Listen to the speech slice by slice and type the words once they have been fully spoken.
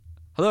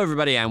Hello,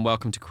 everybody, and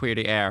welcome to Queer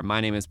to Air. My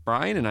name is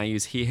Brian, and I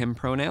use he, him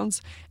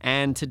pronouns.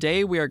 And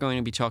today we are going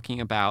to be talking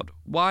about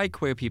why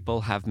queer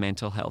people have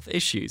mental health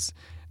issues.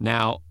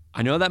 Now,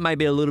 I know that might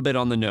be a little bit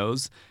on the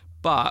nose,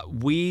 but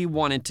we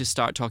wanted to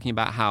start talking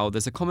about how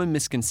there's a common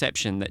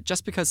misconception that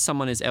just because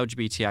someone is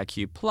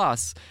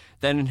LGBTIQ+,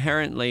 that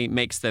inherently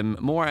makes them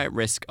more at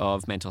risk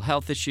of mental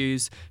health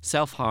issues,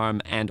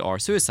 self-harm, and/or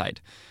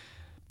suicide.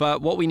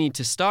 But what we need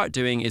to start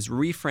doing is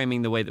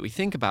reframing the way that we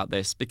think about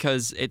this,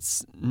 because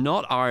it's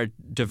not our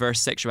diverse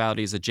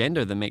sexuality as a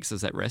gender that makes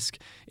us at risk.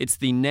 It's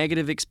the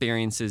negative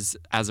experiences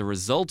as a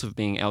result of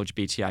being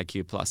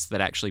LGBTIQ+ that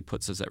actually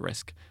puts us at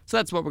risk. So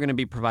that's what we're going to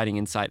be providing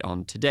insight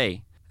on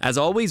today. As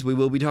always, we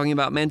will be talking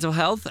about mental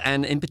health,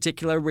 and in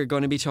particular, we're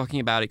going to be talking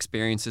about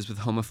experiences with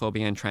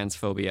homophobia and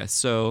transphobia.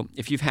 So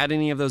if you've had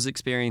any of those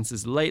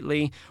experiences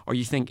lately, or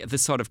you think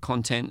this sort of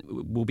content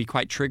will be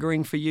quite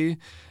triggering for you,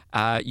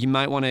 you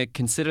might want to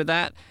consider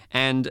that.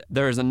 And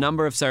there's a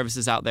number of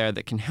services out there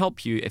that can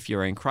help you if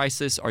you're in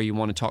crisis or you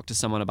want to talk to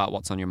someone about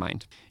what's on your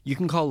mind. You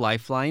can call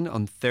Lifeline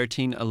on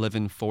 13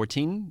 11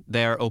 14.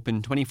 They're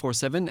open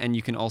 24/7, and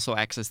you can also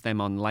access them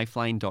on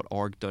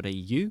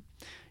lifeline.org.au.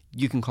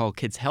 You can call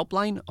Kids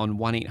Helpline on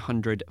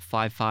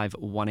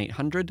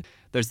 1-800-55-1800.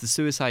 There's the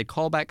Suicide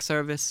Callback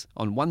Service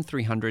on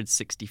 1300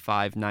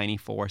 65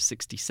 94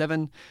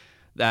 67.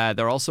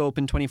 They're also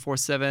open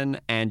 24/7,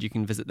 and you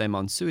can visit them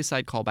on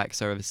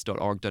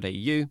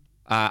suicidecallbackservice.org.au.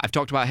 I've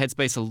talked about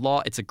Headspace a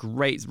lot. It's a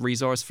great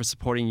resource for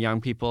supporting young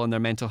people in their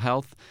mental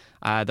health.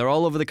 They're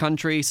all over the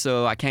country,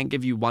 so I can't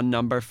give you one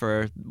number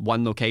for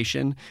one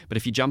location. But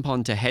if you jump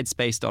onto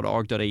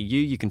headspace.org.au,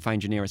 you can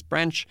find your nearest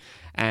branch.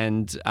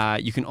 And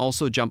you can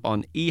also jump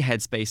on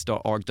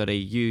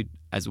eheadspace.org.au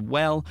as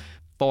well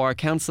for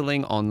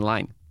counselling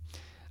online.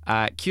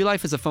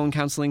 QLife is a phone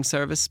counselling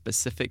service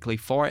specifically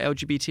for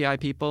LGBTI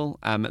people.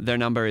 Their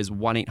number is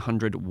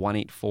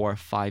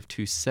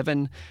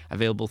 1-800-184-527,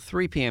 available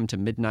 3 p.m. to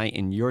midnight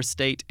in your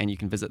state, and you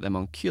can visit them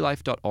on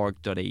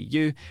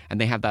qlife.org.au,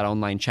 and they have that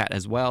online chat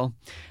as well.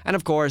 And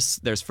of course,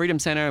 there's Freedom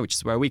Centre, which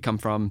is where we come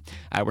from.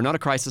 We're not a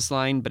crisis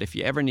line, but if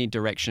you ever need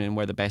direction in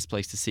where the best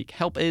place to seek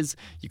help is,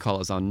 you call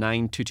us on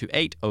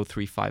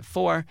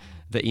 9228-0354.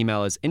 The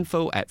email is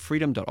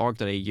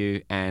info@freedom.org.au,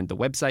 and the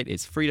website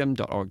is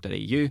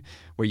freedom.org.au,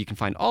 where you can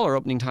find all our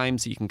opening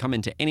times, so you can come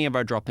into any of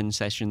our drop-in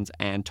sessions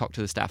and talk to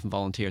the staff and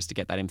volunteers to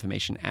get that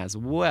information as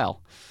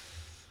well.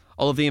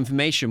 All of the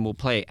information will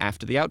play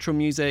after the outro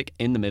music,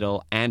 in the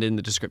middle, and in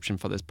the description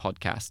for this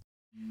podcast.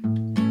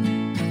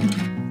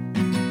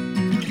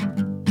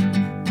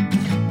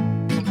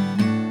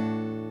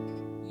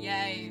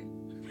 Yay.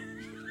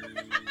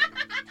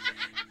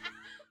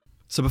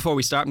 So before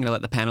we start, I'm going to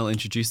let the panel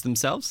introduce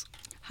themselves.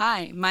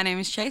 Hi, my name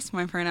is Chase.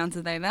 My pronouns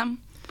are they,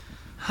 them.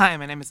 Hi,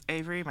 my name is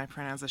Avery. My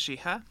pronouns are she,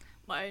 her.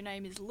 My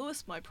name is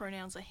Lewis. My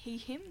pronouns are he,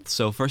 him.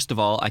 So first of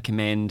all, I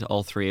commend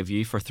all three of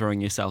you for throwing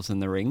yourselves in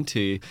the ring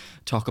to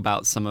talk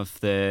about some of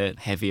the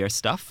heavier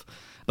stuff.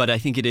 But I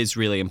think it is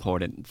really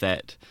important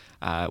that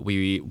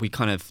we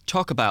kind of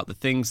talk about the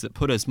things that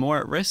put us more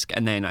at risk,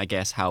 and then I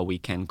guess how we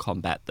can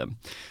combat them.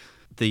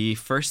 The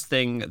first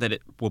thing that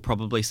it will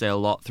probably say a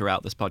lot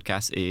throughout this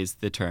podcast is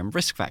the term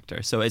risk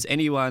factor. So is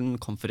anyone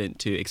confident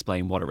to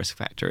explain what a risk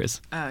factor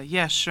is?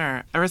 Yeah,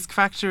 sure. A risk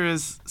factor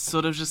is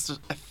sort of just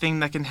a thing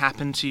that can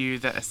happen to you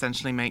that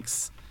essentially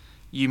makes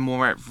you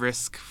more at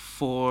risk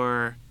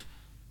for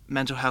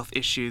mental health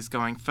issues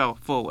going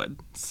forward.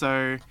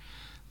 So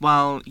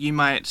while you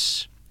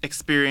might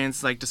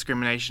experience like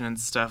discrimination and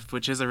stuff,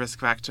 which is a risk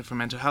factor for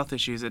mental health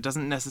issues, it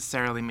doesn't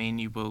necessarily mean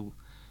you will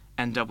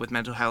end up with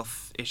mental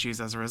health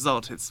issues as a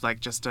result. It's like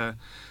just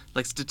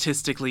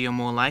statistically you're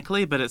more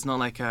likely, but it's not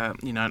like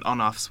an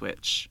on-off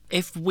switch.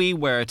 If we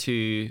were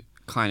to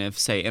kind of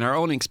say in our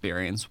own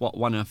experience what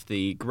one of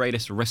the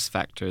greatest risk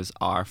factors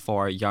are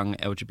for young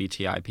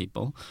LGBTI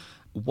people,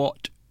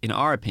 what, in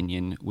our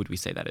opinion, would we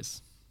say that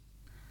is?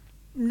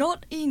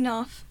 Not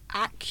enough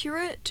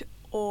accurate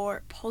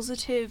or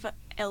positive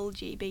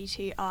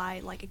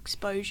LGBTI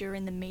exposure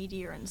in the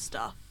media and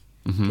stuff.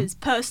 Because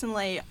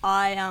personally,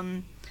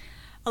 I'm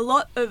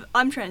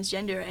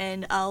transgender,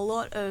 and a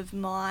lot of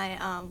my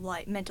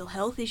mental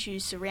health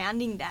issues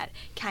surrounding that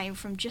came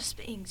from just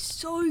being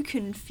so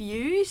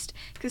confused,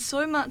 because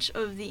so much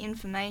of the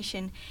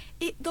information,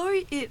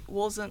 though it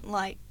wasn't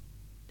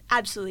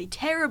absolutely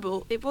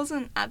terrible, it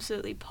wasn't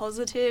absolutely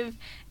positive,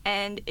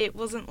 and it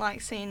wasn't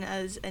seen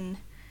as an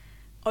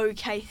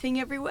okay thing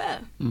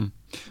everywhere.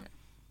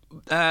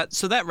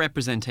 So that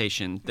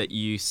representation that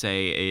you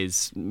say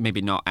is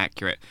maybe not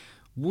accurate,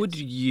 would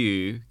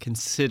you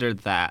consider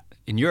that,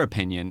 in your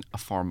opinion, a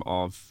form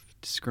of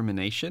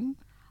discrimination?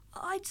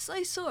 I'd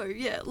say so,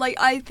 yeah.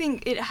 I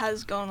think it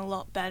has gone a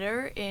lot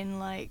better in,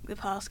 the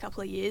past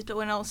couple of years, but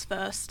when I was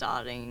first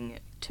starting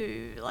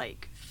to,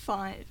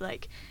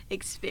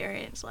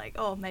 experience,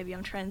 maybe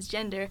I'm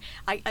transgender,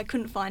 I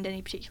couldn't find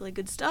any particularly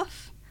good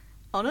stuff.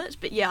 on it.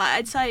 But yeah,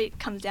 I'd say it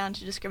comes down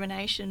to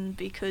discrimination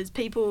because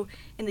people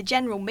in the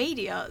general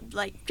media,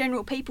 like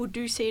general people,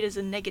 do see it as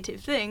a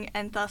negative thing,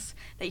 and thus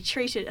they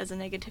treat it as a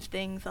negative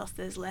thing, thus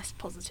there's less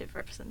positive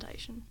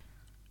representation.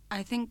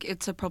 I think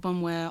it's a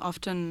problem where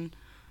often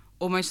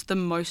almost the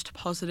most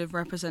positive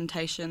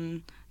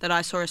representation that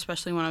I saw,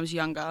 especially when I was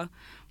younger,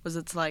 was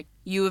it's like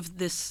you have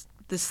this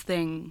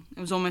thing. It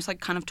was almost like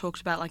kind of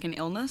talked about like an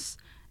illness,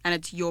 and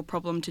it's your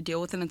problem to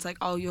deal with, and it's like,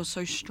 oh, you're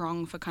so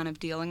strong for kind of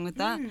dealing with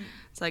that.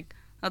 It's like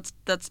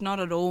that's not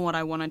at all what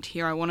I wanted to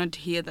hear. I wanted to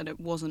hear that it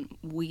wasn't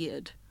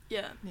weird.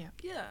 Yeah. Yeah.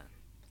 Yeah.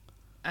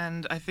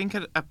 And I think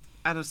at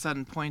a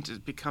certain point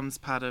it becomes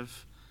part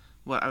of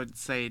what I would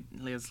say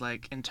is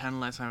like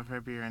internalized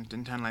homophobia and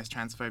internalized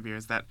transphobia,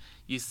 is that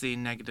you see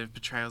negative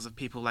portrayals of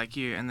people like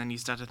you, and then you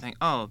start to think,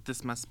 oh,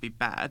 this must be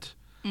bad.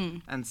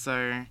 And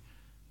so,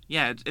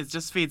 yeah, it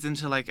just feeds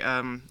into like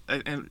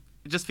it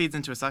just feeds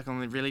into a cycle,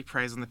 and it really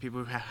preys on the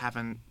people who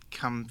haven't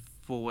come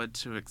forward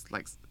to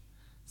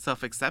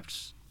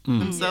self-accept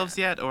themselves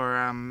yet, or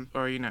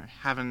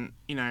haven't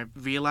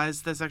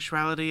realized their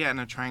sexuality and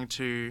are trying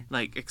to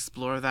like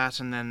explore that,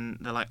 and then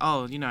they're like,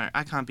 oh,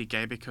 I can't be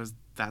gay because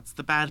that's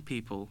the bad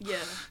people.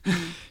 Yeah.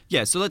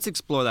 Yeah, so let's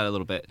explore that a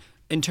little bit.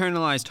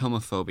 Internalized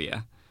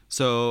homophobia.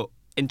 So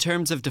in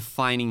terms of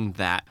defining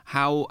that,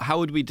 how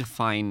would we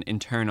define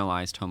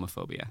internalized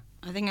homophobia?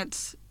 I think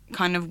it's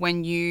kind of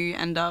when you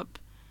end up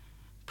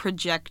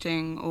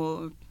projecting,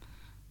 or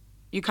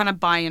you kind of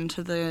buy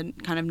into the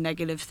kind of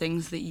negative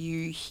things that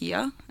you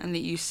hear and that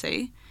you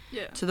see,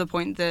 to the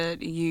point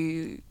that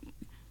you,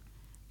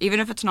 even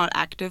if it's not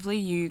actively,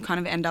 you kind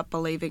of end up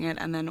believing it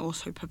and then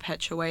also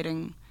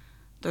perpetuating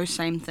those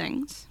same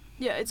things.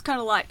 Yeah, it's kind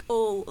of like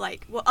all,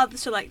 like, what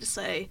others would like to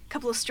say, a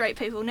couple of straight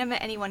people never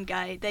met anyone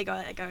gay, they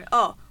go,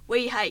 oh,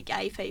 we hate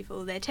gay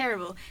people, they're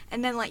terrible.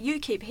 And then, like, you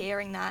keep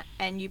hearing that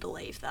and you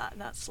believe that.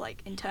 That's,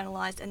 like,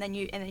 internalized. And then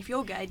if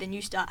you're gay, then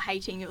you start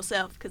hating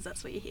yourself because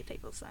that's what you hear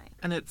people saying.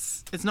 And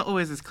it's not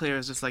always as clear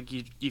as just, like,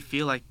 you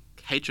feel, like,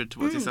 hatred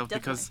towards yourself,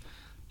 definitely. because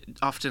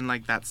often,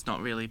 like, that's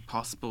not really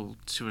possible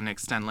to an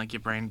extent. Like, your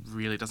brain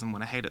really doesn't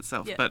want to hate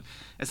itself. Yeah. But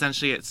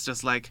essentially it's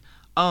just, like,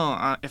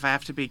 oh, if I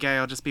have to be gay,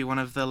 I'll just be one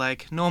of the,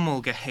 like, normal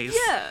gays.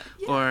 Yeah.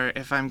 Or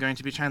if I'm going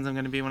to be trans, I'm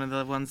going to be one of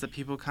the ones that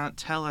people can't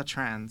tell are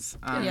trans.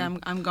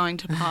 I'm going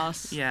to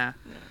pass. Yeah.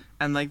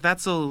 And, like,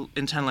 that's all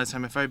internalized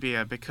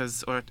homophobia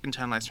or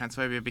internalized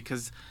transphobia,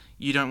 because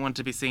you don't want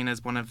to be seen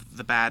as one of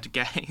the bad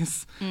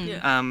gays.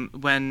 Yeah.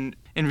 When,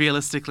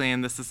 realistically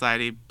in this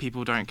society,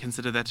 people don't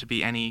consider there to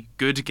be any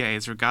good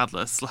gays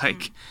regardless.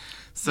 Like,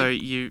 so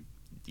you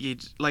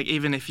like,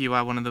 even if you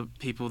are one of the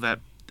people that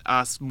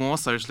are more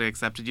socially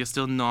accepted, you're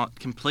still not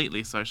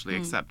completely socially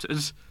accepted.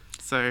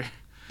 So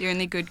The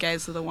only good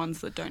gays are the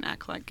ones that don't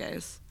act like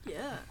gays.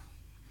 Yeah.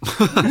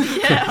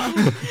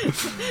 Yeah.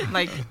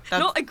 Like, that's,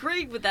 Not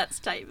agreed with that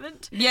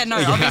statement. yeah, no,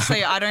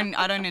 obviously I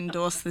don't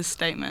endorse this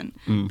statement,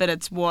 but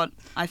it's what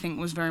I think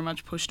was very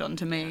much pushed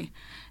onto me,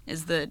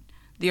 is that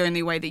the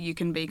only way that you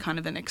can be kind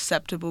of an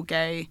acceptable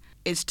gay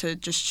is to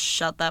just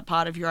shut that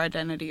part of your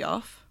identity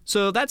off.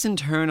 So that's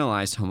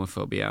internalized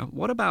homophobia.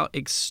 What about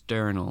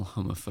external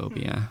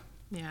homophobia?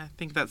 yeah, I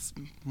think that's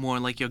more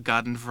like your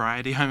garden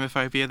variety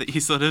homophobia that you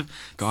sort of see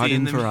Garden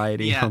in the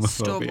variety homophobia.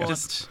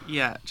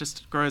 Store-bought.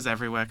 Just grows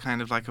everywhere,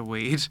 kind of like a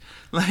weed.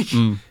 Like,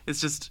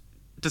 it's just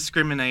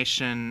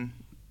discrimination,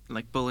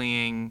 like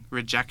bullying,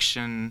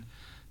 rejection,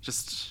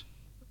 just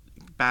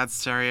bad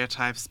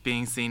stereotypes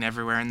being seen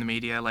everywhere in the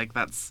media. Like,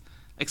 that's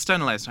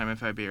externalized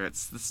homophobia.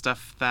 It's the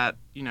stuff that,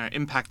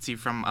 impacts you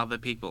from other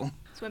people.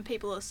 So when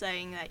people are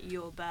saying that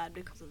you're bad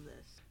because of this.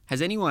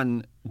 Has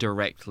anyone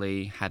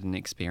directly had an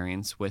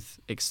experience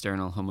with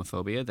external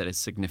homophobia that has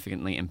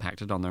significantly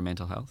impacted on their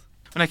mental health?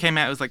 When I came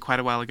out, it was like quite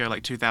a while ago,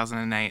 like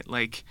 2008.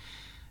 Like,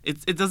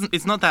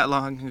 it's not that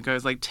long ago.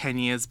 It's like 10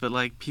 years, but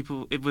like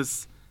it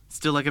was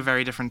still like a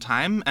very different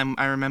time. And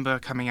I remember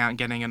coming out and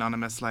getting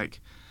anonymous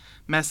like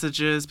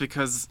messages,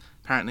 because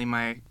apparently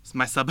my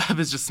suburb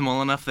is just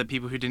small enough that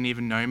people who didn't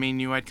even know me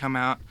knew I'd come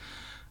out.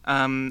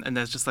 And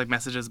there's just like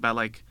messages about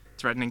like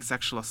threatening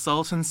sexual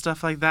assault and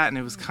stuff like that, and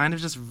it was kind of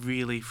just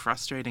really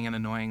frustrating and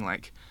annoying.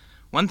 Like,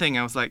 one thing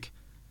I was like,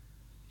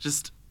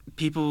 just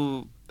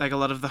people, like, a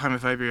lot of the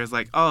homophobia is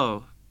like,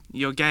 oh,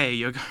 you're gay,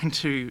 you're going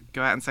to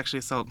go out and sexually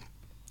assault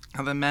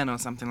other men or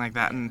something like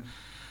that, and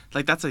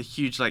like that's a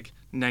huge like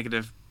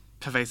negative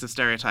pervasive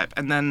stereotype.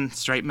 And then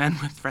straight men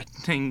were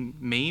threatening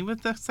me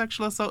with the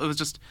sexual assault. It was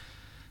just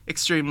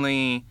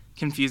extremely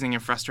confusing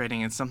and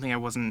frustrating. It's something I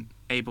wasn't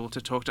able to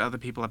talk to other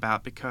people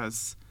about,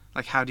 because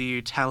like, how do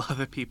you tell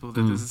other people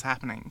that this is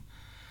happening?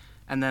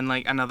 And then,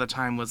 like, another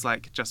time was,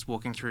 like, just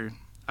walking through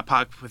a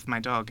park with my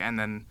dog, and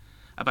then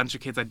a bunch of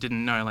kids I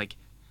didn't know, like,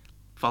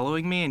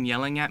 following me and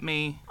yelling at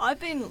me. I've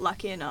been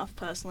lucky enough,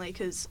 personally,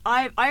 because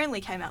I only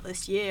came out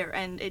this year,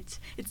 and it's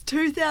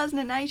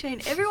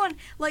 2018. Everyone,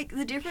 like,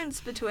 the difference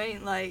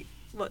between, like,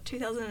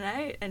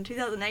 2008 and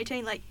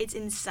 2018, like, it's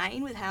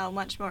insane with how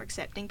much more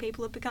accepting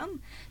people have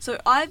become. So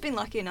I've been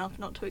lucky enough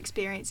not to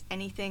experience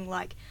anything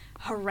like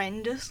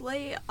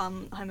horrendously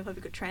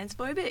homophobic or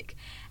transphobic.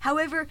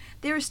 However,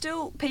 there are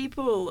still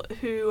people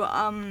who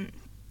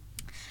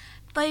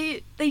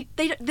they're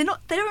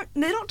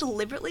not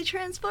deliberately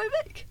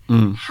transphobic.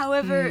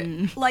 However,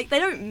 like, they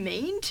don't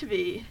mean to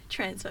be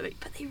transphobic,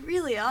 but they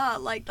really are.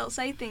 Like, they'll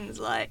say things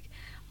like,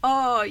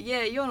 "Oh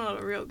yeah, you're not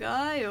a real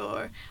guy,"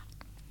 or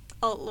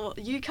 "Oh, well,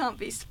 you can't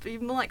be,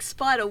 you're more like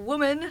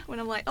Spider-Woman," when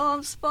I'm like, "Oh,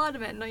 I'm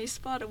Spider-Man, no, you're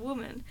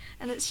Spider-Woman."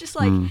 And it's just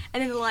like, and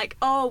then they're like,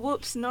 "Oh,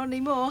 whoops, not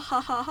anymore,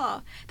 ha ha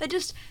ha." They're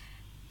just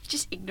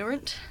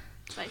ignorant,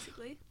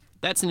 basically.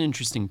 That's an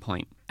interesting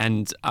point,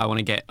 and I want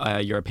to get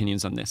your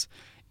opinions on this.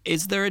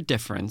 Is there a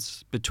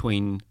difference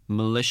between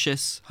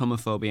malicious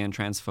homophobia and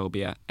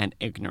transphobia and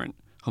ignorant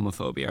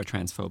homophobia or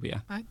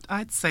transphobia?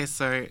 I'd say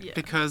so, Yeah.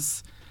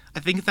 because I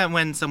think that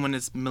when someone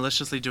is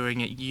maliciously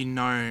doing it, you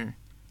know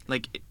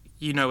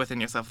within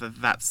yourself that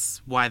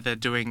that's why they're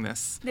doing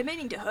this. They're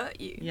meaning to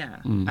hurt you.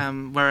 Yeah.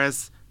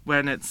 Whereas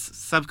when it's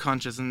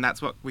subconscious, and that's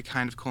what we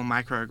kind of call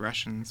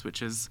microaggressions,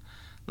 which is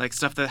like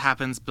stuff that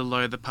happens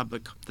below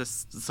the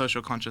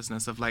social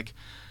consciousness of, like,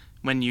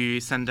 when you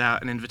send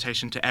out an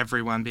invitation to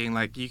everyone being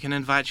like, you can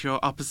invite your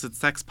opposite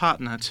sex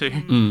partner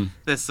to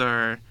this,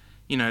 or,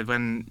 you know,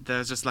 when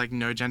there's just like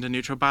no gender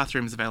neutral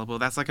bathrooms available,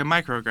 that's like a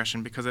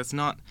microaggression because it's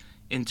not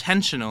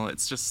intentional,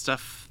 it's just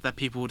stuff that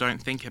people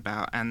don't think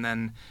about, and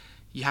then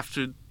you have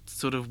to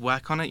sort of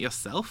work on it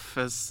yourself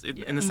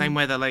in the same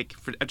way that, like,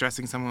 for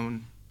addressing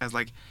someone as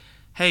like,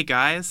 "Hey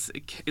guys,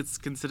 it's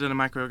considered a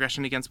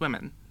microaggression against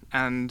women,"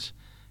 and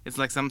it's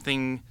like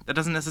something that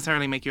doesn't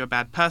necessarily make you a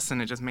bad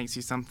person. It just makes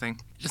you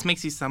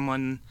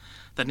someone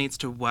that needs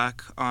to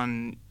work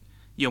on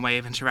your way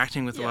of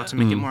interacting with the world to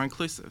make it more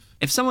inclusive.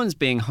 If someone's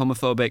being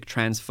homophobic,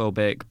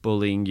 transphobic,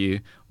 bullying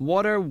you,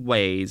 what are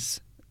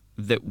ways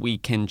that we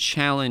can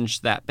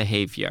challenge that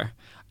behavior?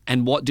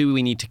 And what do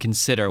we need to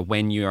consider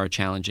when you are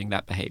challenging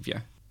that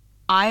behavior?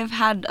 I've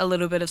had a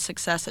little bit of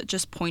success at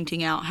just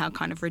pointing out how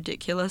kind of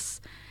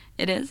ridiculous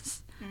it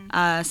is.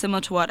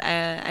 Similar to what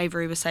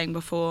Avery was saying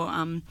before,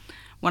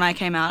 when I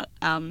came out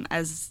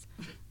as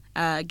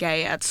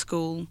gay at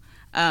school,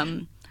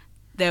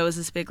 there was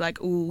this big like,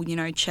 "Ooh, you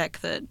know, check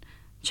that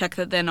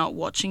they're not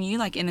watching you,"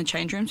 like in the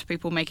change rooms,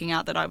 people making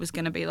out that I was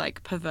going to be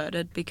like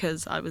perverted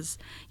because I was,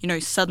 you know,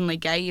 suddenly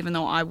gay, even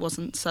though I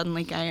wasn't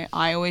suddenly gay.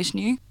 I always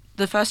knew.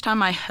 The first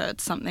time I heard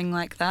something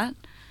like that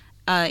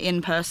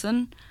in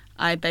person,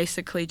 I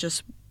basically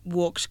just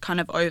walked kind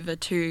of over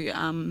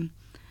to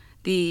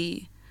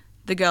the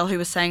girl who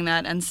was saying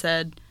that and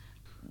said,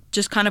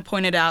 just kind of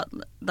pointed out,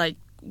 like,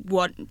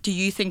 what do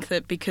you think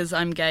that because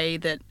I'm gay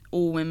that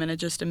all women are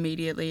just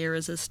immediately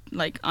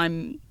like, I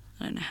don't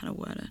know how to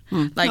word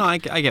it. Like, no, I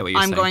get what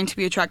you're saying. I'm going to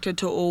be attracted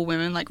to all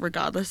women, like,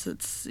 regardless.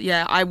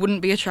 I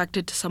wouldn't be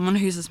attracted to someone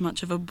who's as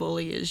much of a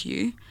bully as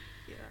you.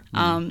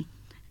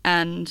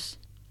 And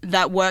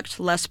that worked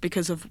less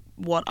because of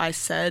what I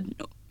said,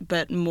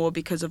 but more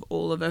because of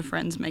all of her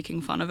friends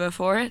making fun of her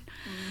for it.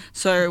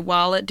 So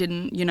while it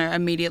didn't, you know,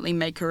 immediately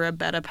make her a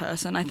better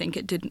person, I think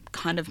it did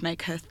kind of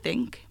make her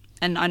think.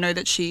 And I know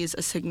that she is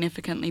a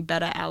significantly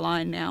better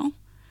ally now.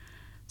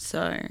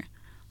 So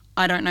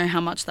I don't know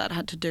how much that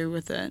had to do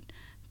with it.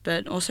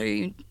 But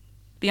also,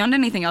 beyond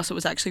anything else, it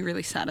was actually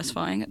really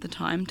satisfying at the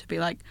time to be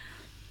like,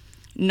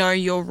 "No,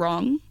 you're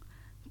wrong,"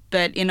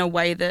 but in a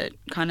way that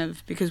kind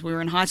of, because we were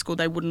in high school,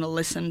 they wouldn't have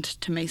listened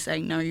to me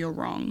saying, "No, you're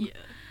wrong." Yeah.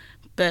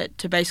 But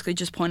to basically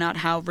just point out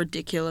how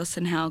ridiculous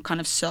and how kind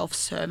of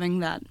self-serving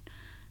that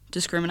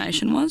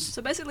discrimination was.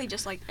 So basically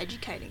just like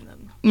educating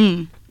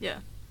them. Yeah.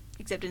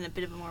 Except in a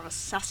bit of a more of a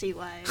sassy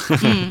way.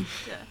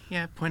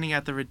 Yeah, pointing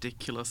out the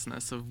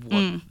ridiculousness of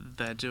what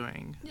they're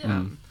doing.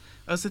 Yeah.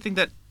 I also think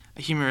that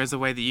humor is a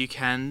way that you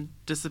can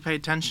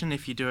dissipate tension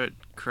if you do it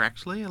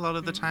correctly a lot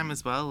of the time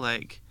as well.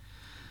 Like,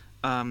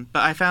 but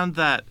I found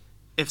that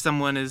if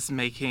someone is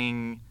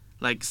making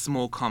like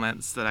small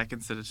comments that I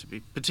consider to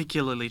be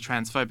particularly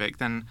transphobic,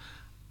 then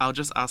I'll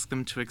just ask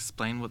them to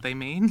explain what they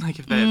mean. Like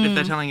if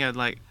they're telling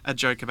a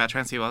joke about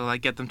trans people, I'll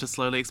like get them to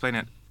slowly explain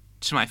it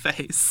to my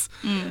face.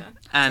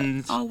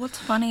 And Oh, what's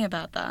funny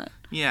about that?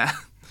 yeah,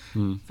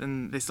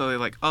 then they slowly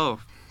like, "Oh,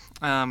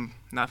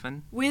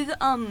 nothing." With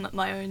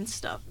my own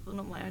stuff, well,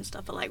 not my own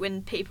stuff, but like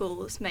when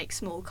people make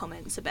small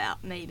comments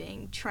about me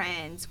being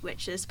trans,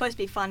 which is supposed to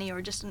be funny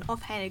or just an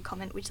offhanded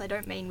comment, which they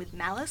don't mean with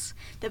malice,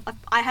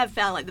 I have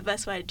found like the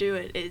best way to do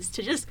it is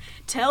to just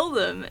tell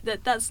them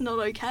that that's not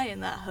okay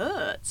and that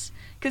hurts.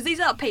 Because these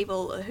are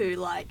people who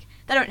like,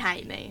 they don't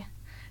hate me.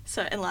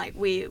 So, and like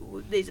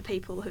these are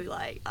people who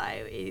like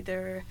I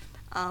either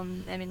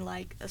am in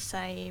like the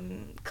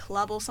same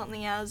club or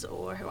something as,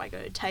 or who I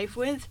go to TAFE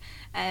with,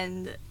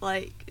 and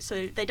like,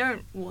 so they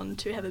don't want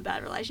to have a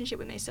bad relationship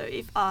with me. So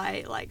if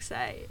I like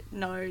say,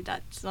 "No,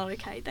 that's not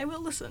okay," they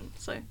will listen.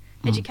 So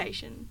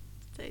education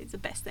is the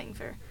best thing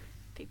for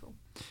people.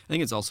 I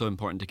think it's also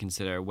important to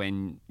consider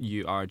when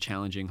you are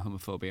challenging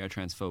homophobia or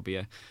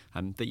transphobia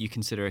that you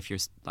consider if you're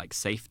like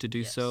safe to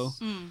do so.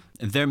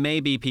 There may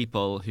be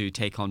people who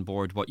take on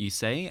board what you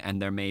say,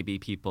 and there may be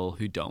people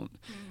who don't.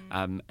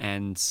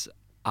 And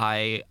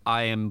I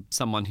am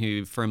someone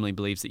who firmly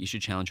believes that you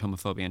should challenge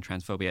homophobia and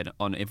transphobia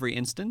on every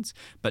instance,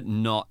 but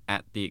not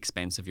at the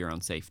expense of your own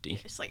safety.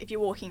 It's like if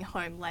you're walking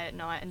home late at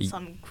night and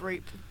some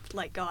group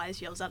like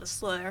guys yells out a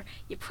slur,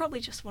 you probably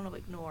just want to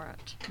ignore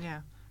it.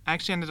 Yeah. I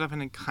actually ended up in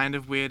a kind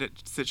of weird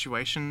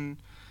situation.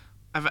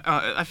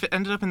 I've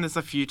ended up in this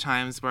a few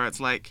times where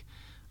it's like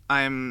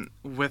I'm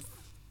with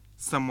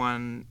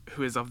someone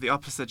who is of the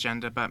opposite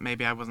gender, but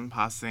maybe I wasn't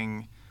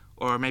passing,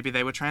 or maybe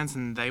they were trans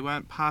and they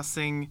weren't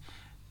passing.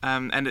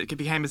 And it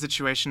became a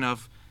situation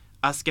of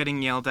us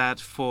getting yelled at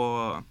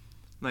for,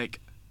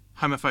 like,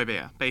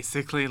 homophobia,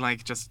 basically,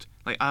 like, just,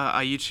 like,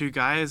 are you two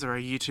guys or are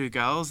you two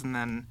girls? And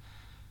then,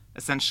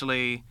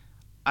 essentially,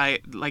 how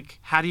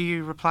do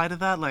you reply to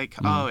that? Like,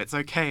 oh, it's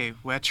okay,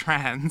 we're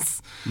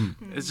trans.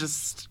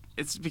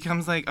 It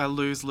becomes, like, a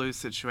lose-lose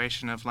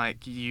situation of,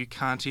 like, you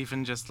can't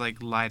even just,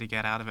 like, lie to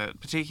get out of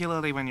it,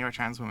 particularly when you're a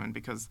trans woman,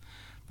 because,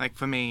 like,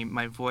 for me,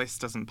 my voice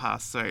doesn't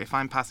pass, so if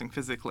I'm passing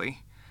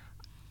physically,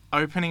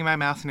 opening my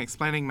mouth and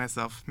explaining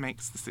myself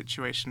makes the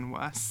situation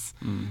worse.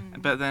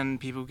 But then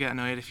people get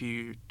annoyed if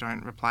you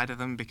don't reply to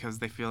them because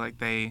they feel like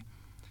they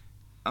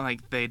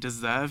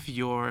deserve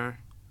your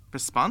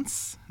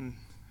response.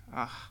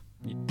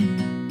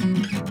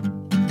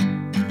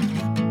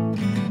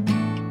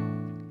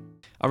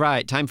 All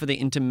right, time for the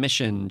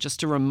intermission. Just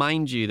to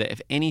remind you that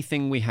if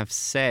anything we have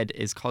said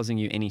is causing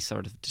you any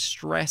sort of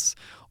distress,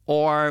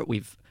 or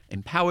we've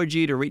empowered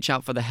you to reach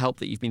out for the help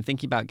that you've been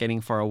thinking about getting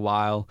for a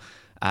while,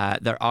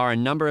 there are a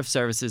number of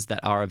services that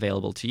are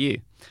available to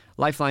you.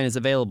 Lifeline is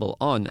available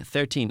on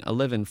 13,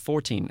 11,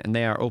 14, and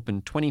they are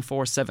open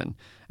 24/7.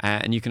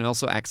 And you can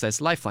also access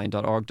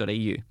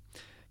lifeline.org.au.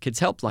 Kids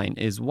Helpline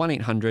is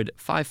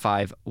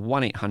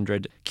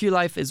 1-800-55-1800.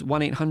 QLife is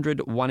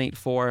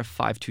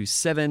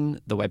 1-800-184-527.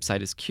 The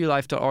website is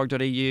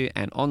qlife.org.au,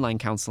 and online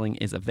counselling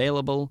is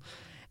available.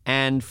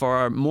 And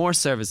for more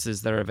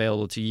services that are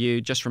available to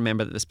you, just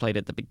remember that this played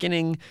at the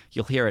beginning.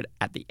 You'll hear it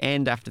at the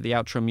end after the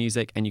outro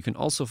music, and you can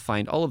also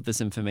find all of this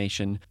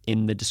information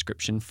in the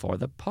description for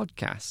the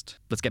podcast.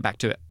 Let's get back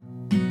to it.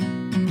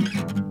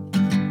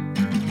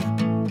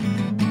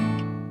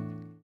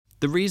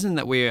 The reason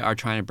that we are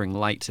trying to bring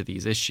light to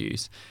these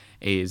issues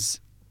is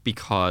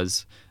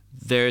because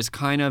there's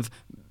kind of,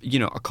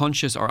 a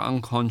conscious or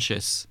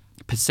unconscious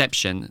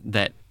perception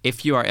that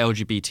if you are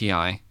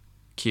LGBTIQ+,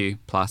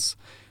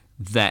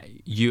 that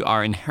you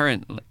are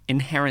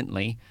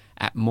inherently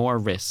at more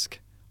risk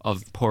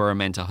of poorer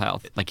mental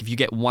health. Like if you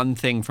get one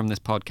thing from this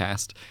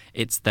podcast,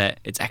 it's that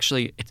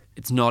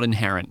it's not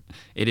inherent.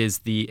 It is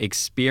the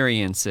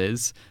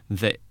experiences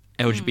that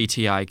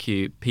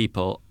LGBTIQ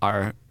people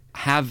are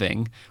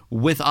having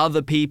with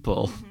other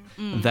people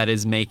that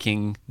is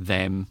making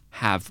them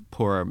have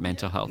poorer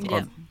mental health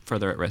or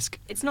further at risk.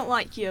 It's not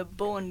like you're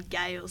born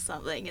gay or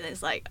something and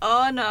it's like,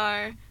 oh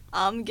no,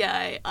 I'm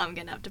gay, I'm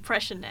going to have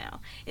depression now.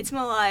 It's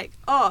more like,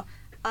 oh,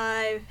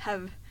 I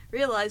have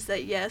realised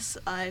that, yes,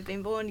 I've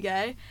been born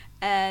gay,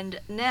 and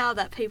now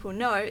that people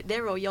know,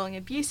 they're all yelling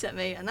abuse at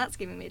me, and that's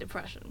giving me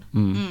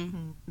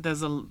depression.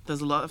 There's a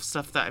lot of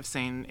stuff that I've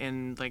seen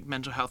in, like,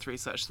 mental health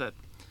research that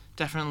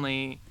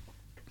definitely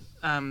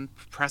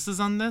presses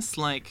on this,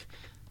 like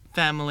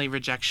family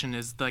rejection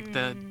is like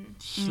the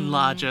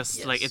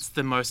largest, like it's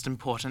the most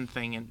important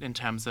thing in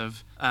terms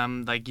of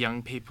like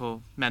young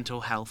people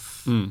mental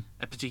health,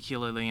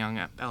 particularly young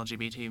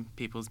LGBT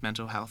people's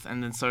mental health,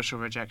 and then social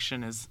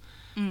rejection is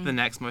the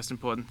next most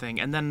important thing.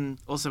 And then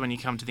also when you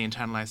come to the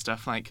internalized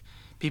stuff, like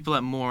people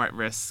are more at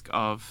risk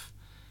of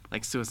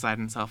like suicide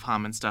and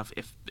self-harm and stuff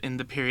if in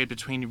the period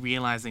between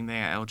realizing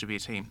they are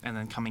LGBT and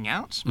then coming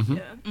out.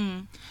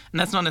 And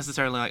that's not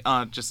necessarily like,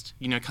 oh, just,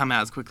 come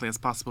out as quickly as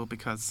possible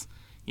because,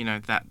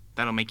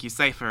 that'll make you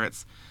safer.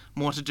 It's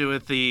more to do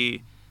with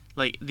the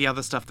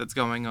other stuff that's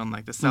going on,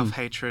 like the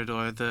self-hatred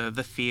or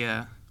the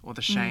fear or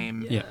the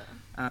shame.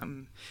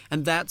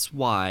 And that's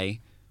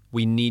why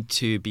we need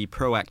to be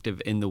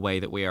proactive in the way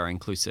that we are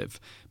inclusive,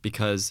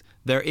 because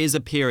there is a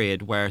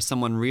period where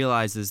someone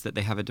realizes that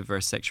they have a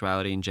diverse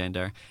sexuality and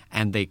gender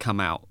and they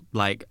come out.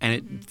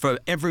 For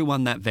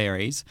everyone that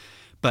varies,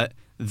 but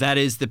that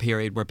is the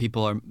period where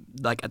people are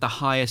like at the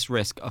highest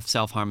risk of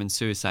self-harm and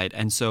suicide.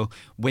 And so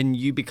when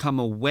you become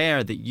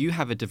aware that you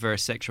have a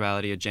diverse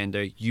sexuality or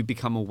gender, you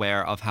become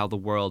aware of how the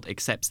world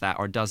accepts that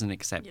or doesn't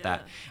accept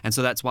that. And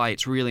so that's why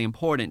it's really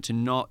important to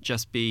not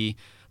just be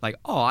like,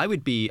 oh, I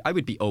would be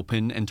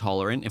open and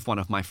tolerant if one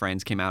of my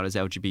friends came out as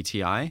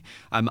LGBTI.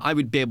 I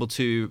would be able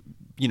to,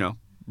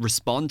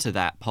 respond to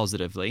that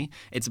positively.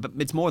 It's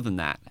more than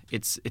that.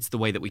 It's the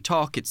way that we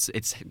talk. It's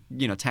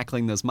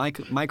tackling those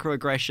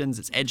microaggressions.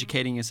 It's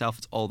educating yourself.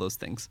 It's all those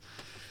things.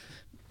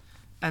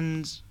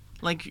 And it's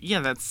like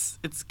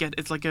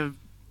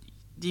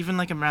even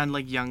like around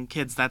like young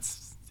kids,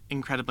 that's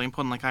incredibly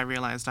important. Like I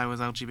realized I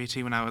was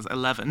LGBT when I was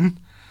 11.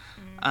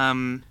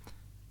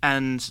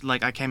 And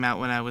like I came out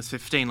when I was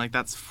 15. Like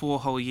that's 4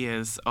 whole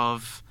years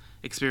of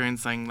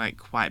experiencing like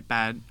quite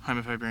bad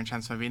homophobia and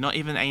transphobia, not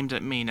even aimed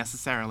at me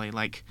necessarily,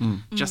 like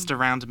just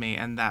around me.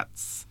 And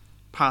that's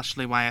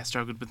partially why I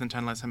struggled with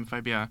internalized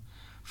homophobia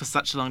for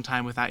such a long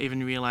time without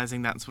even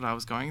realizing that's what I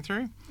was going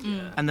through.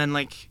 Yeah. And then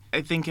like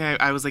I think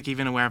I was like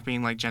even aware of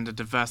being like gender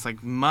diverse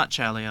like much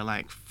earlier,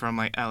 like from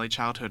like early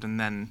childhood, and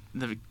then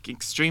the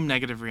extreme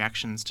negative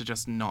reactions to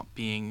just not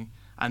being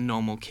a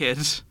normal kid.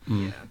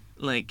 Yeah.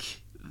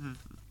 Like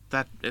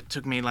that it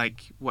took me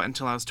like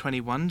until I was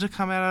 21 to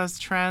come out as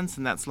trans,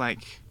 and that's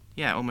like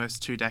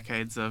almost 2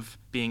 decades of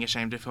being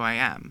ashamed of who I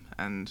am.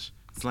 And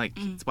it's like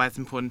it's why it's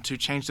important to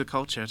change the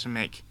culture to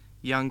make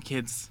young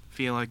kids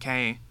feel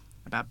okay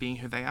about being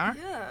who they are.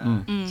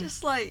 Yeah.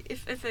 Just like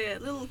if a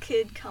little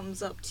kid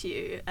comes up to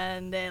you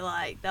and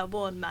they're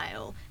born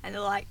male and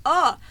they're like,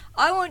 oh,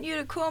 I want you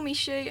to call me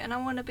she and I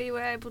want to be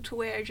able to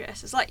wear a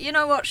dress. It's like, you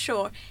know what,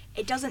 sure,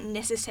 it doesn't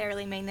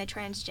necessarily mean they're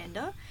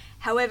transgender.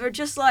 However,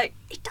 just like,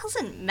 it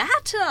doesn't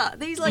matter.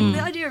 These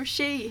the idea of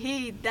she,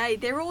 he, they,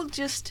 they're all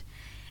just,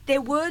 they're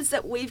words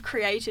that we've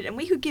created and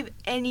we could give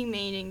any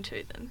meaning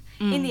to them.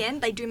 In the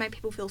end, they do make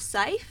people feel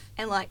safe.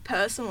 And like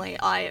personally,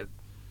 I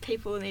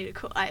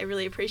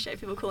really appreciate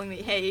people calling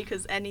me he,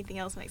 because anything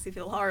else makes me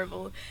feel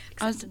horrible.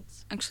 I was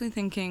Acceptance. actually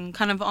thinking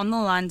kind of on the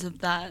lines of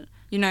that,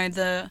 you know,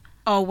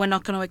 we're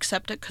not going to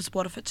accept it because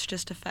what if it's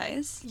just a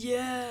phase?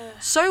 Yeah.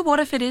 So what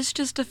if it is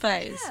just a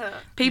phase? Yeah.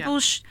 People,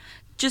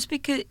 just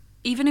because,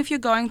 even if you're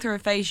going through a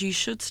phase, you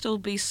should still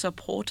be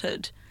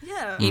supported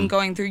Yeah. in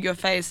going through your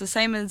phase. The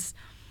same as,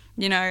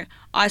 you know,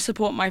 I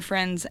support my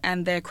friends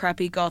and their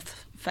crappy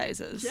goth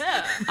phases.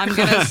 Yeah. I'm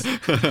going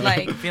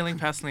to, Feeling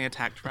personally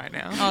attacked right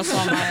now. Oh, so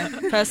am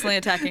I. Personally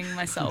attacking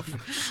myself.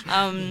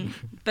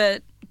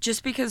 But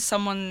just because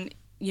someone,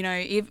 you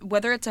know,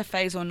 whether it's a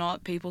phase or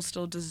not, people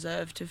still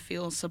deserve to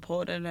feel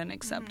supported and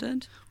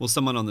accepted. Well,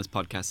 someone on this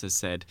podcast has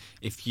said,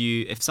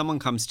 if someone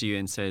comes to you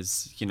and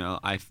says, you know,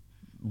 I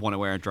want to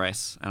wear a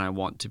dress and I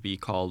want to be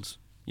called,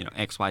 you know,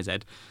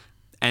 XYZ,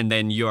 and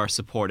then you are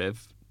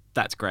supportive,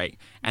 that's great.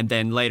 And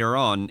then later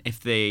on, if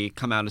they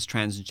come out as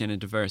trans and gender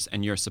diverse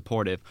and you're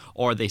supportive,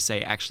 or they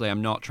say, actually,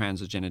 I'm not trans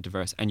or gender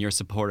diverse and you're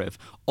supportive,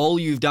 all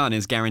you've done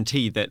is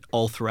guarantee that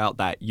all throughout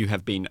that you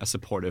have been a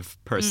supportive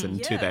person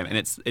to them. And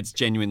it's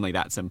genuinely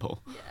that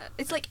simple. Yeah.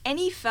 It's like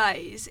any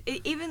phase,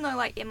 even though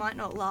like it might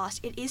not last,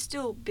 it is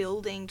still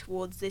building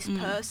towards this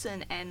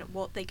person and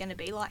what they're going to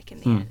be like in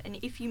the end. And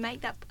if you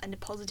make that a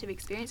positive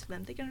experience for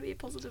them, they're going to be a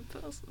positive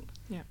person.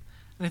 Yeah.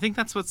 And I think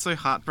that's what's so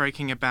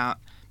heartbreaking about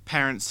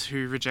parents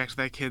who reject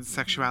their kids'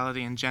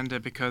 sexuality and gender,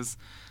 because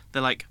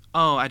they're like,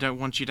 oh, I don't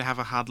want you to have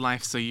a hard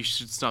life, so you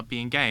should stop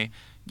being gay.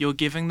 You're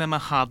giving them a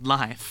hard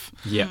life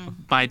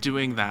by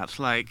doing that.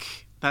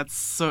 Like, that's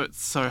so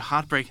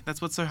heartbreaking.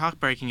 That's what's so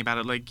heartbreaking about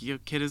it. Like, your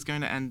kid is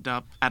going to end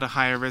up at a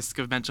higher risk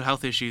of mental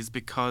health issues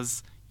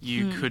because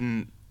you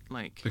couldn't,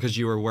 like... Because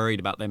you were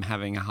worried about them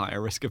having a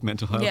higher risk of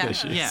mental health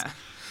issues. Yeah.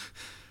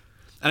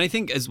 And I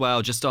think as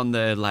well, just on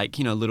the, like,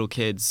 you know, little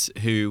kids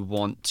who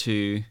want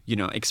to, you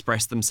know,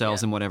 express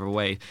themselves in whatever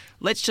way.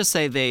 Let's just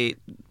say they,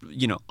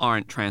 you know,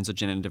 aren't trans or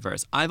gender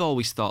diverse. I've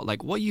always thought,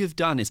 like, what you've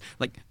done is,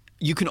 like,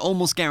 you can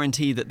almost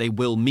guarantee that they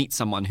will meet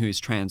someone who is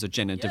trans or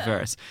gender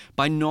diverse.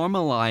 By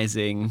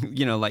normalizing,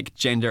 you know, like,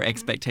 gender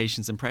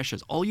expectations and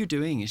pressures, all you're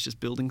doing is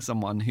just building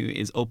someone who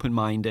is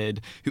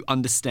open-minded, who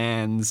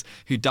understands,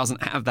 who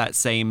doesn't have that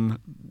same,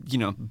 you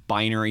know,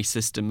 binary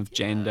system of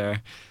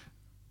gender.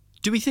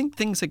 Do we think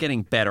things are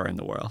getting better in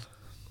the world?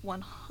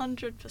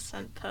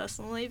 100%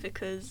 personally,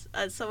 because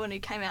as someone who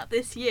came out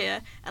this year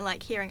and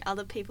like hearing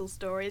other people's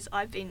stories,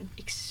 I've been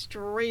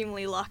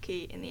extremely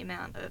lucky in the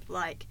amount of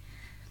like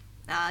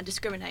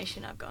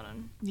discrimination I've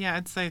gotten. Yeah,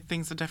 I'd say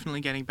things are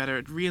definitely getting better.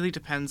 It really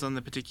depends on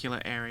the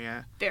particular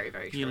area Very,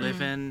 very true. you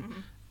live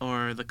in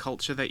or the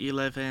culture that you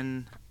live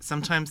in.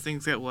 Sometimes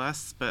things get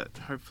worse, but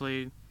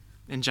hopefully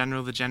in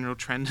general the general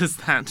trend is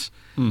that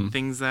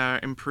things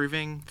are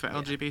improving for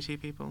LGBT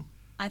people.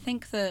 I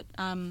think that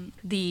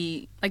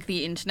the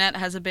internet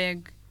has a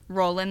big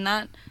role in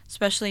that,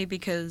 especially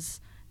because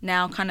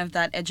now kind of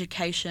that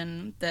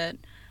education that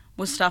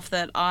was stuff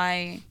that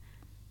I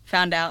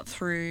found out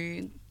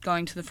through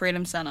going to the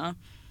Freedom Centre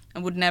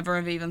and would never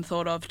have even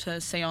thought of to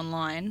see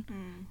online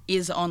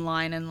is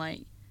online, and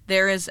like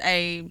there are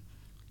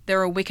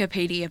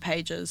Wikipedia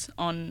pages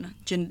on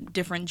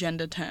different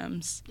gender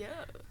terms. Yeah.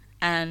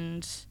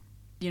 And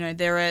you know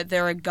there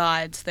are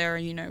guides. There are,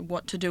 you know,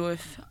 what to do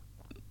if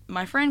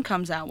my friend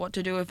comes out, what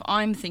to do if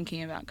I'm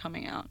thinking about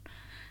coming out.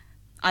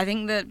 I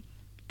think that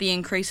the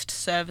increased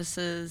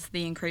services,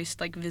 the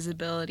increased like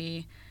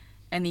visibility,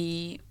 and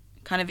the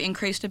kind of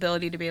increased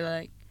ability to be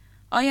like,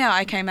 oh yeah,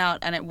 I came out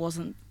and it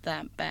wasn't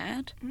that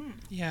bad.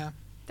 Yeah.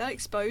 That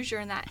exposure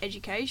and that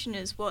education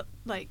is what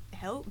like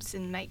helps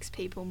and makes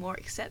people more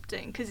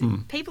accepting, because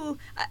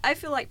I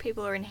feel like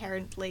people are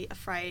inherently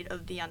afraid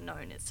of the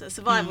unknown. It's a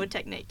survival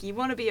technique. You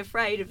want to be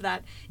afraid of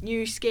that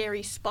new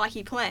scary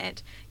spiky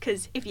plant,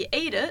 because if you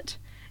eat it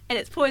and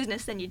it's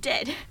poisonous, then you're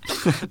dead.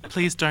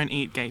 Please don't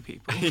eat gay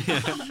people.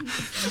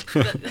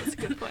 That's a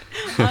good point.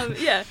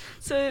 Yeah,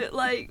 so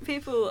like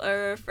people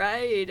are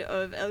afraid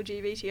of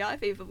LGBTI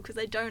people because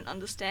they don't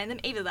understand them.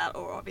 Either that,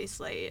 or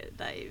obviously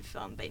they've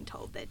been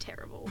told they're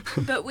terrible.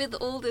 But with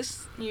all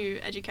this new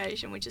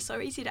education, which is so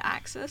easy to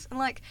access, and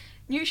like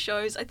new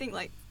shows, I think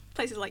like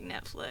places like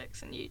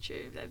Netflix and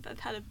YouTube, they've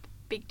had a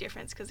big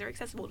difference because they're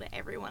accessible to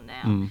everyone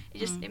now.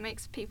 It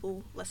makes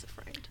people less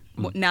afraid.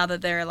 Now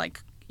that there are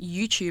like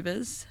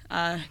YouTubers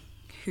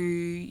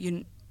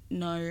who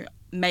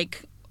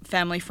make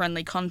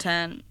family-friendly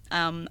content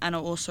and are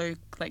also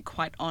like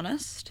quite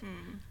honest.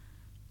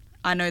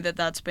 I know that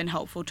that's been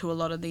helpful to a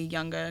lot of the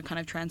younger kind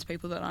of trans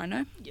people that I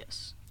know.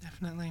 Yes.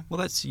 Definitely. Well,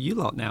 that's you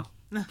lot now.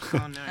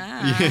 Oh no.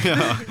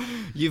 Yeah.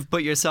 You've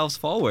put yourselves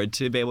forward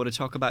to be able to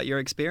talk about your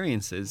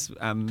experiences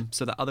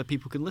so that other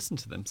people can listen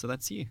to them. So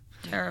that's you.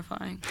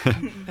 Terrifying.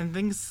 And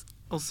things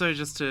also,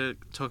 just to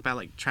talk about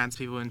like trans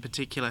people in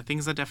particular,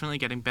 things are definitely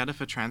getting better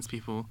for trans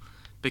people,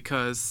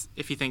 because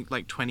if you think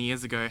like 20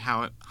 years ago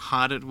how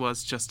hard it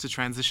was just to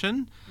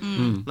transition,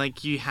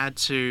 like you had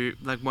to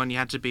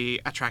be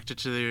attracted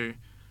to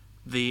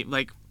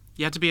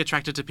you had to be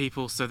attracted to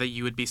people so that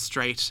you would be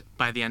straight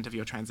by the end of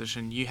your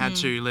transition. You had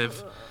to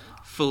live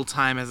full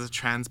time as a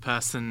trans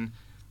person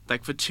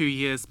like for 2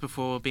 years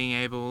before being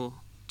able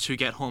to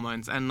get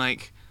hormones, and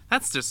like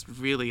that's just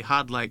really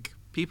hard. Like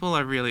people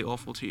are really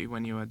awful to you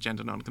when you are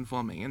gender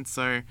non-conforming, and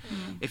so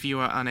if you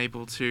are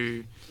unable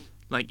to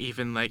like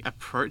even like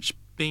approach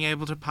being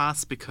able to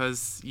pass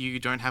because you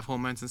don't have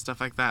hormones and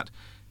stuff like that,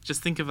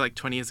 just think of like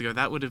 20 years ago,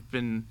 that would have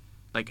been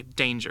like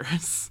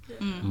dangerous.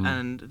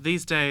 And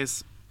these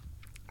days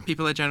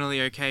people are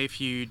generally okay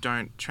if you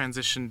don't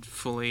transition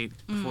fully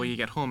before you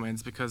get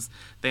hormones, because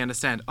they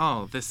understand,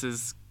 oh, this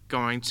is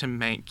going to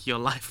make your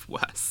life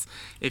worse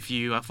if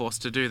you are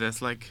forced to do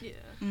this. Like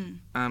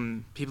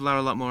people are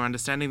a lot more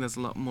understanding. There's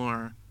a lot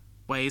more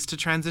ways to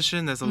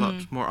transition. There's a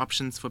lot more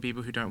options for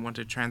people who don't want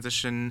to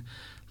transition,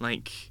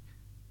 like,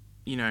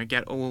 you know,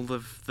 get all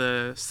of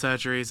the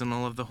surgeries and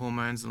all of the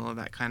hormones and all of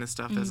that kind of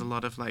stuff. There's a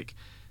lot of like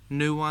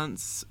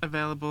nuance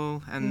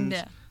available,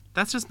 and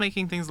that's just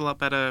making things a lot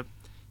better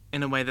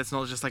in a way that's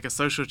not just like a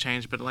social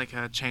change, but like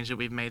a change that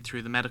we've made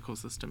through the medical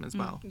system as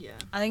well. Yeah.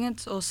 I think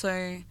it's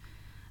also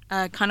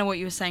kind of what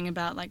you were saying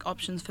about like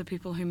options for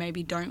people who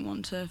maybe don't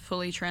want to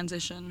fully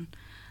transition.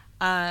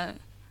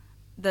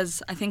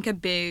 There's, I think, a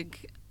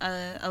big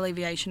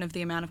alleviation of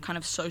the amount of kind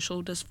of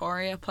social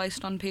dysphoria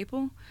placed on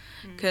people,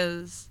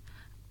 because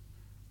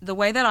the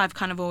way that I've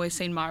kind of always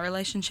seen my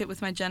relationship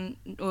with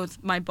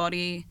with my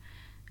body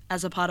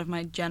as a part of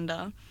my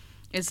gender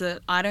is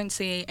that I don't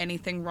see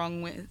anything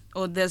wrong with,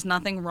 or there's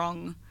nothing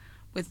wrong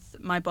with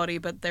my body,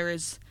 but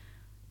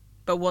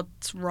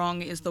what's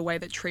wrong is the way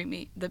that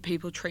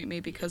people treat me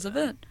because of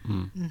it.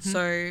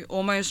 So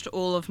almost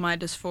all of my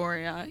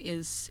dysphoria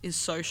is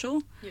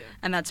social,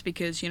 and that's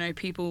because, you know,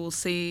 people will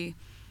see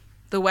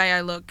the way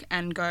I look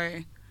and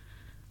go,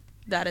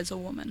 that is a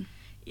woman.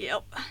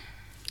 Yep.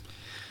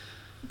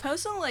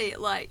 Personally,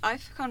 like, I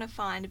kind of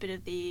find a bit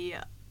of the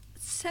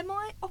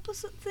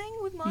semi-opposite thing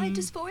with my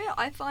dysphoria.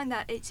 I find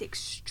that it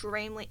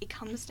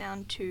comes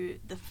down to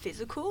the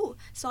physical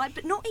side,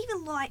 but not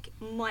even like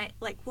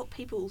what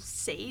people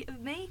see of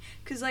me,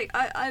 because like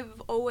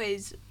I've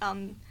always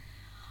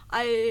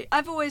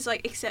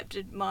like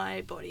accepted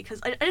my body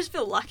because I just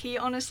feel lucky,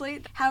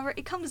 honestly. However,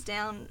 it comes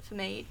down for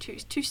me to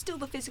still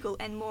the physical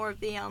and more of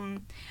the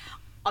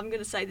I'm going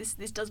to say this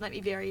does make me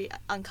very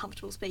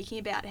uncomfortable speaking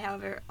about.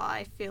 However,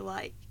 I feel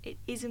like it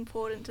is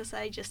important to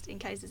say, just in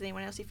case there's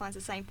anyone else who finds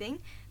the same thing.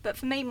 But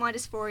for me, my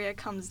dysphoria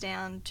comes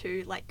down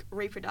to like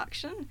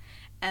reproduction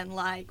and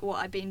like what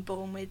I've been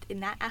born with in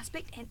that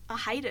aspect, and I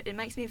hate it. It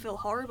makes me feel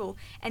horrible.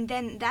 And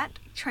then that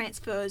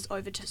transfers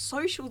over to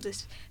social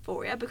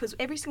dysphoria, because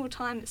every single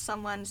time that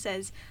someone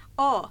says,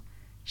 oh,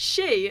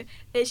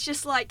 it's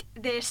just like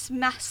they're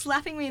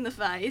slapping me in the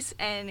face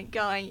and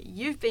going,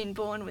 you've been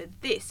born with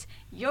this,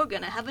 you're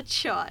gonna have a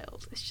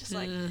child. It's just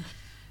like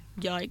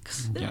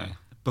yikes. Yeah.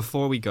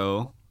 Before we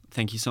go,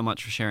 thank you so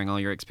much for sharing all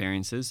your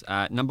experiences.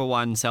 Number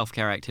one,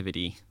 self-care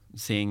activity,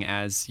 seeing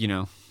as, you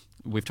know,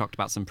 we've talked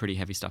about some pretty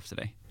heavy stuff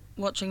today.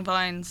 Watching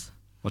Vines.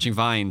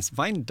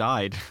 Vine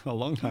died a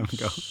long time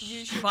ago.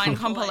 Vine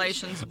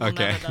compilations will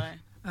never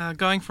die.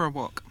 Going for a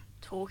walk.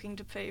 Talking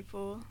to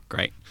people.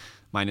 Great.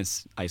 Mine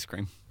is ice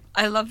cream.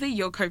 I love that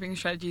your coping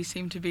strategies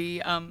seem to be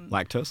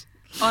Lactose?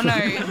 Oh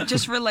no,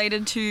 just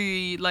related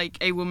to like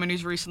a woman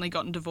who's recently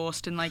gotten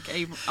divorced in like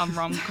a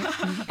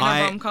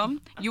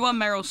rom-com. You are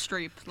Meryl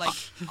Streep. Like,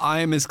 I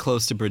am as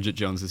close to Bridget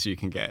Jones as you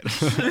can get.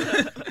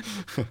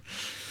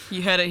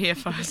 You heard it here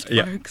first,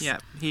 folks. Yeah,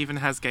 he even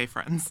has gay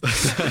friends.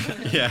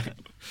 Yeah.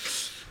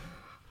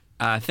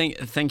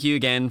 Thank you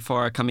again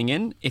for coming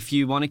in. If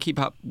you want to keep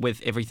up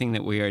with everything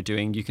that we are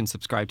doing, you can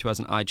subscribe to us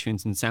on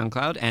iTunes and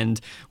SoundCloud. And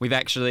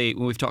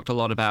we've talked a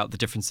lot about the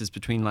differences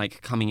between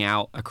like coming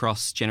out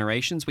across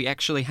generations. We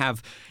actually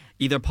have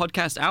either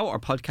podcast out or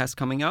podcast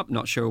coming up,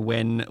 not sure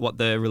what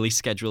the release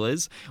schedule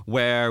is,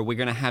 where we're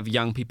going to have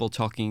young people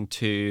talking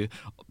to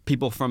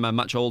people from a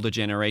much older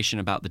generation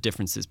about the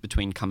differences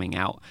between coming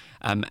out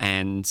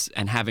and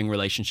having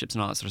relationships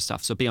and all that sort of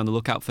stuff. So be on the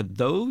lookout for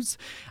those.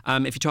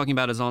 If you're talking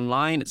about us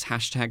online, it's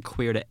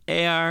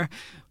 #QueerToAir.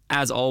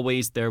 As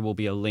always, there will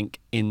be a link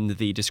in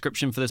the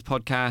description for this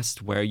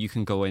podcast where you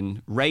can go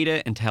and rate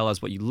it and tell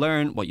us what you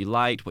learned, what you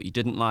liked, what you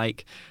didn't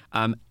like.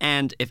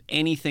 And if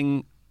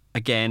anything,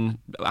 again,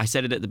 I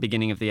said it at the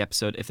beginning of the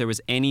episode, if there was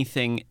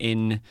anything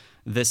in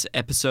this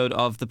episode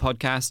of the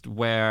podcast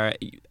where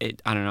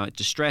it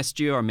distressed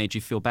you or made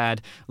you feel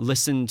bad,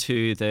 listen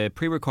to the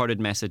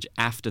pre-recorded message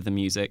after the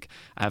music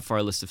for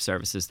a list of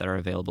services that are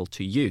available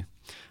to you.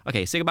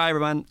 Okay, say goodbye,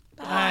 everyone.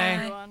 Bye.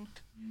 Everyone.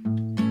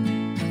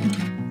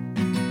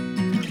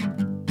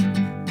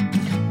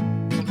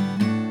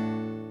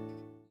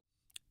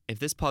 If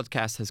this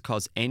podcast has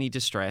caused any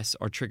distress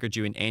or triggered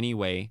you in any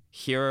way,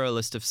 here are a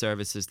list of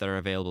services that are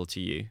available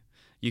to you.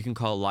 You can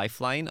call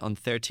Lifeline on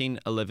 13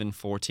 11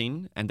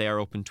 14 and they are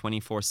open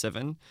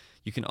 24/7.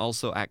 You can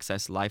also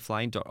access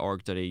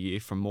lifeline.org.au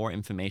for more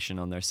information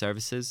on their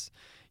services.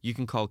 You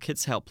can call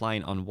Kids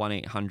Helpline on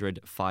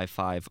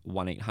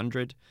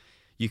 1-800-55-1800.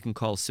 You can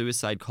call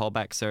Suicide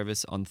Callback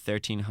Service on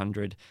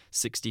 1300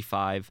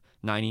 65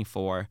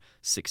 94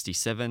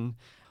 67.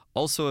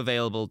 Also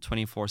available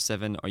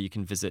 24/7, or you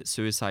can visit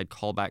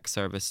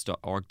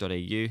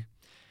suicidecallbackservice.org.au.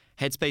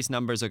 Headspace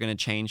numbers are going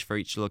to change for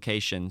each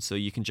location, so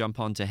you can jump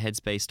onto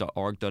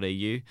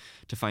headspace.org.au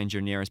to find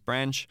your nearest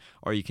branch,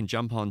 or you can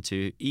jump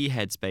onto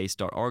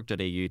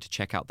eheadspace.org.au to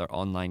check out their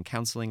online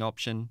counselling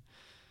option.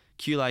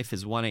 QLife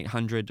is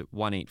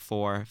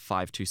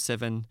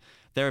 1-800-184-527.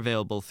 They're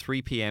available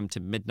 3 p.m. to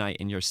midnight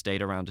in your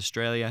state around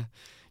Australia.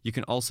 You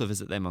can also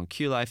visit them on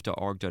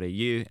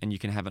qlife.org.au and you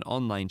can have an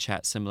online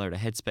chat similar to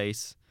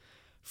Headspace.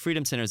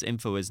 Freedom Centre's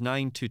info is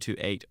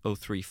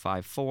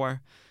 9228-0354.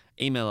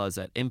 Email us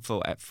at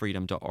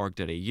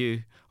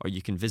info@freedom.org.au, or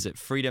you can visit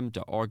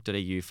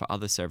freedom.org.au for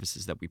other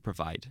services that we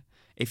provide.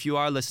 If you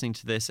are listening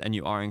to this and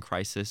you are in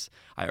crisis,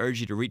 I urge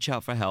you to reach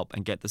out for help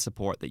and get the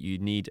support that you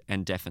need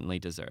and definitely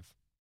deserve.